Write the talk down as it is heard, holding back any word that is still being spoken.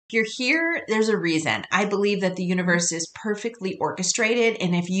you're here, there's a reason. I believe that the universe is perfectly orchestrated.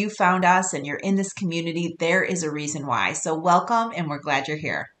 And if you found us and you're in this community, there is a reason why. So welcome, and we're glad you're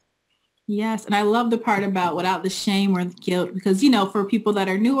here. Yes. And I love the part about without the shame or the guilt, because, for people that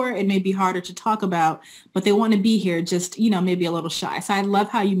are newer, it may be harder to talk about, but they want to be here just, maybe a little shy. So I love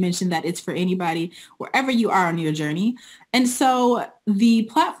how you mentioned that it's for anybody, wherever you are on your journey. And so the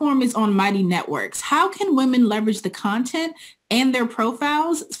platform is on Mighty Networks. How can women leverage the content and their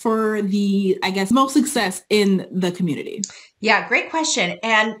profiles for the, most success in the community? Yeah, great question.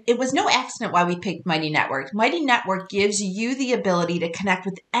 And it was no accident why we picked Mighty Network. Mighty Network gives you the ability to connect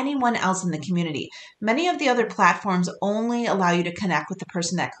with anyone else in the community. Many of the other platforms only allow you to connect with the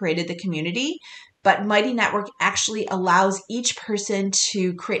person that created the community, but Mighty Network actually allows each person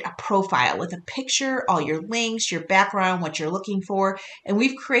to create a profile with a picture, all your links, your background, what you're looking for. And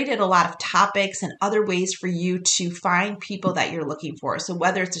we've created a lot of topics and other ways for you to find people that you're looking for. So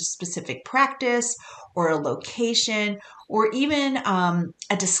whether it's a specific practice or a location, or even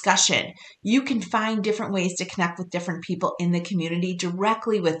a discussion, you can find different ways to connect with different people in the community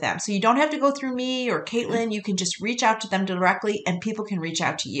directly with them. So you don't have to go through me or Caitlin. You can just reach out to them directly, and people can reach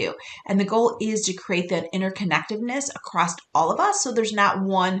out to you. And the goal is to create that interconnectedness across all of us, so there's not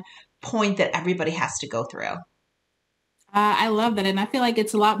one point that everybody has to go through. I love that. And I feel like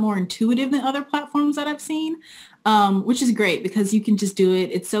it's a lot more intuitive than other platforms that I've seen, which is great because you can just do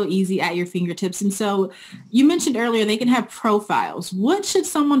it. It's so easy at your fingertips. And so you mentioned earlier, they can have profiles. What should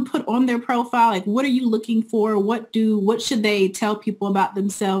someone put on their profile? Like, what are you looking for? What should they tell people about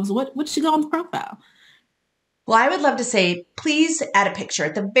themselves? What should go on the profile? Well, I would love to say, please add a picture.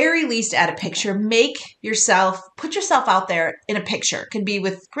 At the very least, add a picture. Put yourself out there in a picture. It could be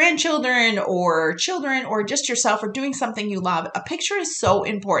with grandchildren or children or just yourself or doing something you love. A picture is so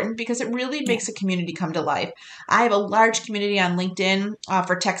important because it really makes a community come to life. I have a large community on LinkedIn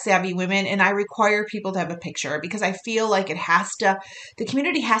for tech-savvy women, and I require people to have a picture because I feel like the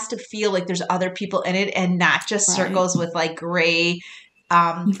community has to feel like there's other people in it and not just circles with like gray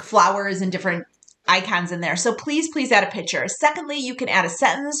flowers and different icons in there. So please add a picture. Secondly, you can add a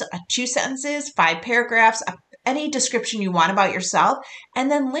sentence, 2 sentences, 5 paragraphs, any description you want about yourself,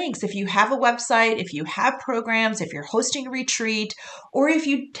 and then links. If you have a website, if you have programs, if you're hosting a retreat, or if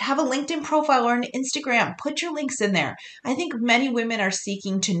you have a LinkedIn profile or an Instagram, put your links in there. I think many women are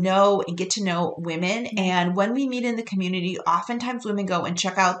seeking to know and get to know women. And when we meet in the community, oftentimes women go and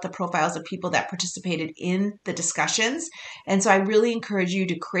check out the profiles of people that participated in the discussions. And so I really encourage you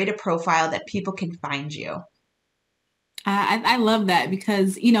to create a profile that people can find you. I love that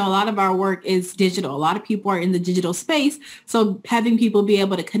because, a lot of our work is digital. A lot of people are in the digital space. So having people be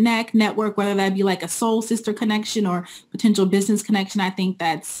able to connect, network, whether that be like a soul sister connection or potential business connection, I think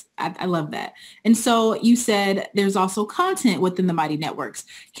I love that. And so you said there's also content within the Mighty Networks.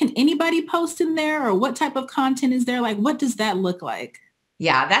 Can anybody post in there, or what type of content is there? Like, what does that look like?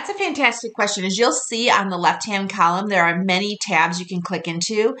 Yeah, that's a fantastic question. As you'll see on the left-hand column, there are many tabs you can click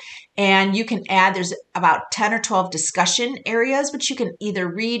into, and you can there's about 10 or 12 discussion areas, which you can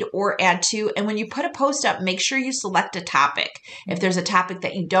either read or add to. And when you put a post up, make sure you select a topic. If there's a topic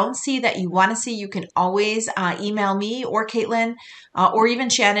that you don't see that you want to see, you can always email me or Caitlin or even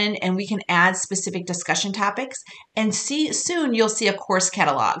Shannon, and we can add specific discussion topics. And soon you'll see a course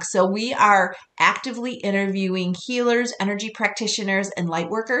catalog. So we are actively interviewing healers, energy practitioners, and light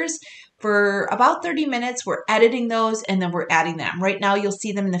workers. For about 30 minutes, we're editing those and then we're adding them. Right now, you'll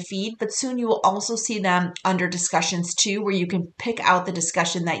see them in the feed, but soon you will also see them under discussions too, where you can pick out the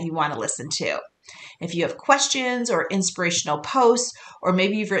discussion that you want to listen to. If you have questions or inspirational posts, or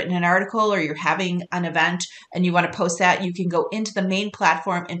maybe you've written an article or you're having an event and you want to post that, you can go into the main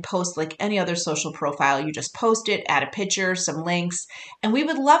platform and post like any other social profile. You just post it, add a picture, some links, and we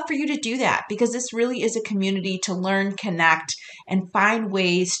would love for you to do that because this really is a community to learn, connect, and find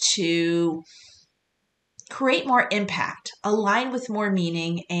ways to create more impact, align with more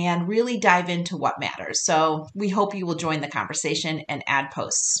meaning, and really dive into what matters. So we hope you will join the conversation and add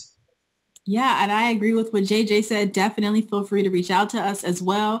posts. Yeah, and I agree with what JJ said. Definitely feel free to reach out to us as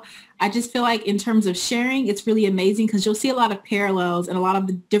well. I just feel like in terms of sharing, it's really amazing because you'll see a lot of parallels in a lot of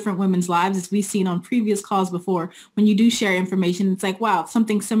the different women's lives as we've seen on previous calls before. When you do share information, it's like, wow,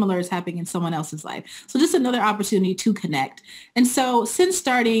 something similar is happening in someone else's life. So just another opportunity to connect. And so since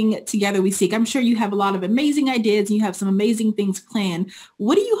starting Together We Seek, I'm sure you have a lot of amazing ideas and you have some amazing things planned.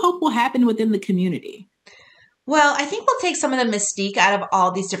 What do you hope will happen within the community? Well, I think we'll take some of the mystique out of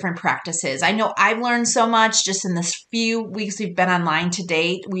all these different practices. I know I've learned so much just in this few weeks we've been online to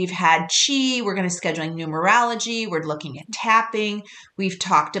date. We've had chi, we're going to scheduling numerology, we're looking at tapping, we've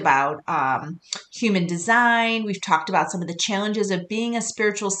talked about human design, we've talked about some of the challenges of being a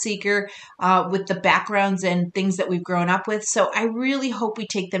spiritual seeker with the backgrounds and things that we've grown up with. So I really hope we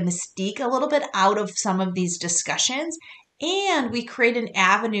take the mystique a little bit out of some of these discussions and we create an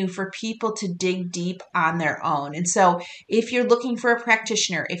avenue for people to dig deep on their own. And so, if you're looking for a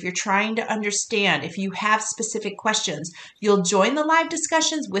practitioner, if you're trying to understand, if you have specific questions, you'll join the live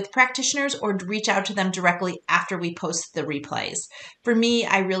discussions with practitioners or reach out to them directly after we post the replays. For me,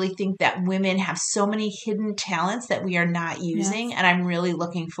 I really think that women have so many hidden talents that we are not using. Yes. And I'm really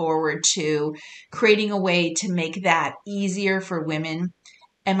looking forward to creating a way to make that easier for women.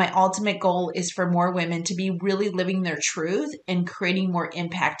 And my ultimate goal is for more women to be really living their truth and creating more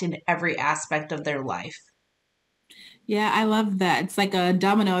impact in every aspect of their life. Yeah, I love that. It's like a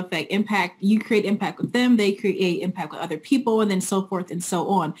domino effect. Impact, you create impact with them, they create impact with other people, and then so forth and so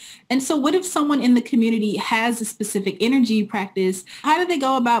on. And so what if someone in the community has a specific energy practice? How do they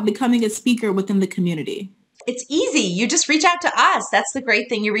go about becoming a speaker within the community? It's easy. You just reach out to us. That's the great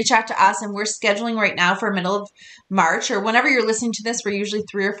thing. You reach out to us, and we're scheduling right now for middle of March or whenever you're listening to this. We're usually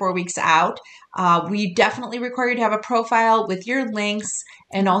 3 or 4 weeks out. We definitely require you to have a profile with your links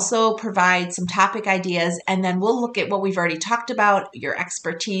and also provide some topic ideas. And then we'll look at what we've already talked about, your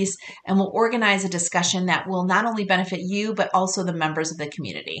expertise, and we'll organize a discussion that will not only benefit you, but also the members of the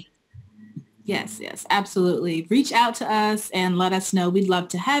community. Yes, yes, absolutely. Reach out to us and let us know. We'd love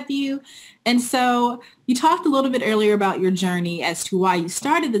to have you. And so you talked a little bit earlier about your journey as to why you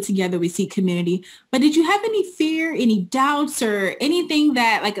started the Together We Seek community, but did you have any fear, any doubts, or anything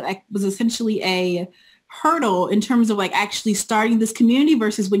that like was essentially a hurdle in terms of like actually starting this community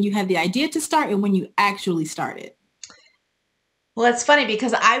versus when you had the idea to start and when you actually started? Well, it's funny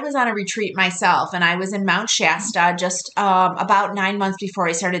because I was on a retreat myself and I was in Mount Shasta just about 9 months before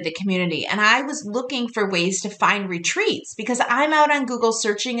I started the community. And I was looking for ways to find retreats because I'm out on Google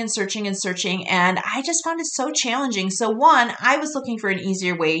searching and searching and searching. And I just found it so challenging. So, one, I was looking for an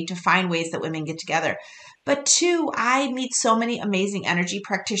easier way to find ways that women get together. But two, I meet so many amazing energy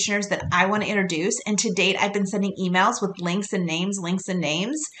practitioners that I want to introduce. And to date, I've been sending emails with links and names, links and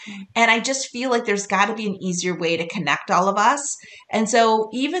names. And I just feel like there's got to be an easier way to connect all of us. And so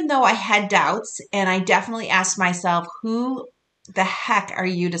even though I had doubts and I definitely asked myself, who the heck are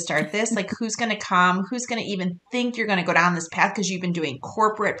you to start this? Like, who's going to come? Who's going to even think you're going to go down this path because you've been doing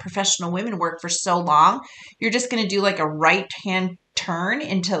corporate professional women work for so long? You're just going to do like a right hand turn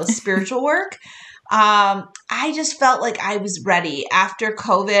into spiritual work. I just felt like I was ready after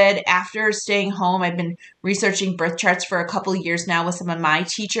COVID, after staying home. I've been researching birth charts for a couple of years now with some of my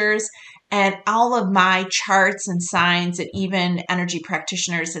teachers, and all of my charts and signs and even energy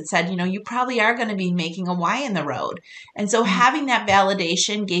practitioners had said, you probably are going to be making a Y in the road. And so having that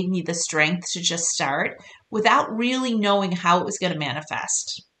validation gave me the strength to just start without really knowing how it was going to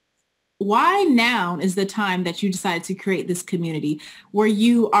manifest. Why now is the time that you decided to create this community? Were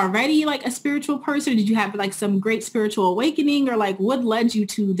you already like a spiritual person? Did you have like some great spiritual awakening, or like what led you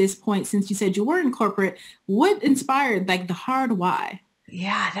to this point? Since you said you were in corporate, what inspired like the hard why?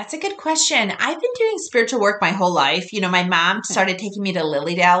 Yeah, that's a good question. I've been doing spiritual work my whole life. My mom Okay. started taking me to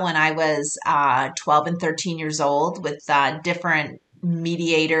Lilydale when I was 12 and 13 years old with different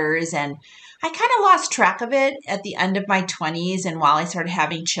mediators. And I kind of lost track of it at the end of my 20s and while I started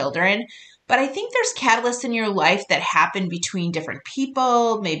having children. But I think there's catalysts in your life that happen between different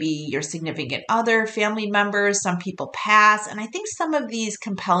people, maybe your significant other, family members, some people pass. And I think some of these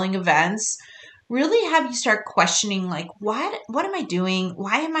compelling events really have you start questioning like what am I doing?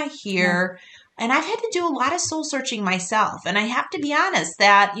 Why am I Yeah. here? And I've had to do a lot of soul searching myself. And I have to be honest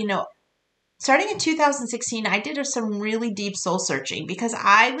that, starting in 2016, I did some really deep soul searching because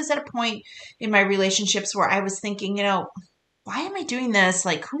I was at a point in my relationships where I was thinking, why am I doing this?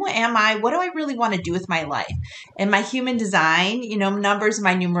 Like, who am I? What do I really want to do with my life? And my human design, numbers,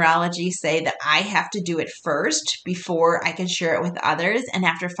 my numerology say that I have to do it first before I can share it with others. And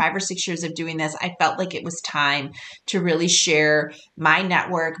after 5 or 6 years of doing this, I felt like it was time to really share my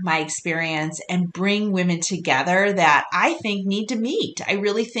network, my experience, and bring women together that I think need to meet. I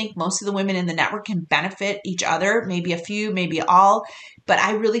really think most of the women in the network can benefit each other, maybe a few, maybe all. But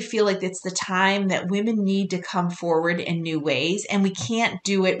I really feel like it's the time that women need to come forward in new ways, and we can't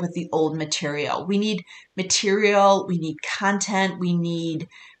do it with the old material. We need material, we need content, we need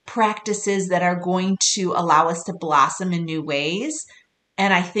practices that are going to allow us to blossom in new ways.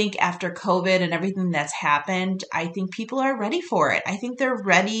 And I think after COVID and everything that's happened, I think people are ready for it. I think they're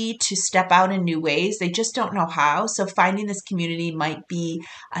ready to step out in new ways. They just don't know how. So finding this community might be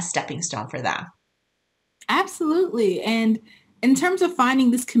a stepping stone for them. Absolutely. And in terms of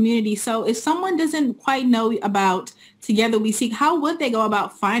finding this community, so if someone doesn't quite know about Together We Seek, how would they go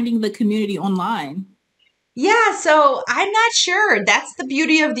about finding the community online? Yeah, so I'm not sure. That's the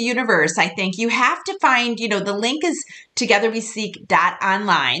beauty of the universe. I think you have to find, the link is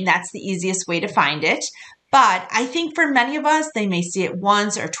TogetherWeSeek.Online. That's the easiest way to find it. But I think for many of us, they may see it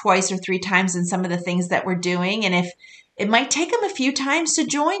once or twice or three times in some of the things that we're doing. And if it might take them a few times to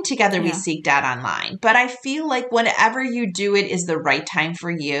join Yeah. TogetherWeSeek.Online. But I feel like whenever you do it is the right time for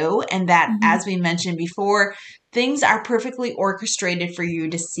you. And that, Mhm. as we mentioned before, things are perfectly orchestrated for you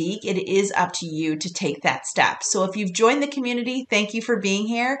to seek. It is up to you to take that step. So if you've joined the community, thank you for being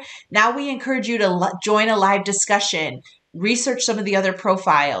here. Now we encourage you to join a live discussion, research some of the other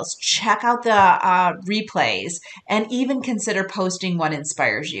profiles, check out the replays, and even consider posting what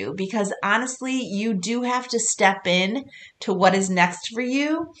inspires you. Because honestly, you do have to step in to what is next for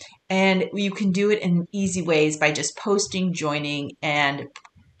you. And you can do it in easy ways by just posting, joining, and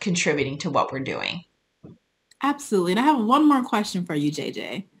contributing to what we're doing. Absolutely. And I have one more question for you,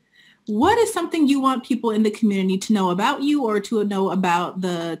 JJ. What is something you want people in the community to know about you or to know about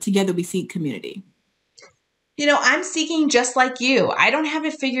the Together We Seek community? I'm seeking just like you. I don't have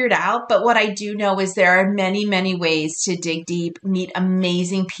it figured out, but what I do know is there are many, many ways to dig deep, meet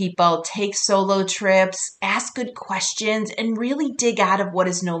amazing people, take solo trips, ask good questions, and really dig out of what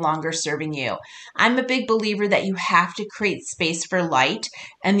is no longer serving you. I'm a big believer that you have to create space for light,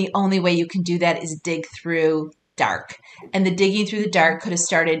 and the only way you can do that is dig through dark. And the digging through the dark could have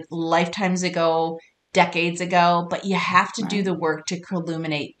started lifetimes ago, decades ago, but you have to do Right. the work to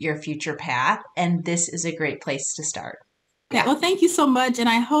illuminate your future path. And this is a great place to start. Yeah, well, thank you so much. And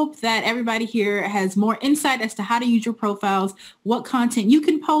I hope that everybody here has more insight as to how to use your profiles, what content you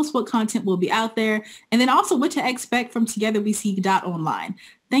can post, what content will be out there, and then also what to expect from TogetherWeSeek.Online.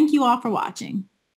 Thank you all for watching.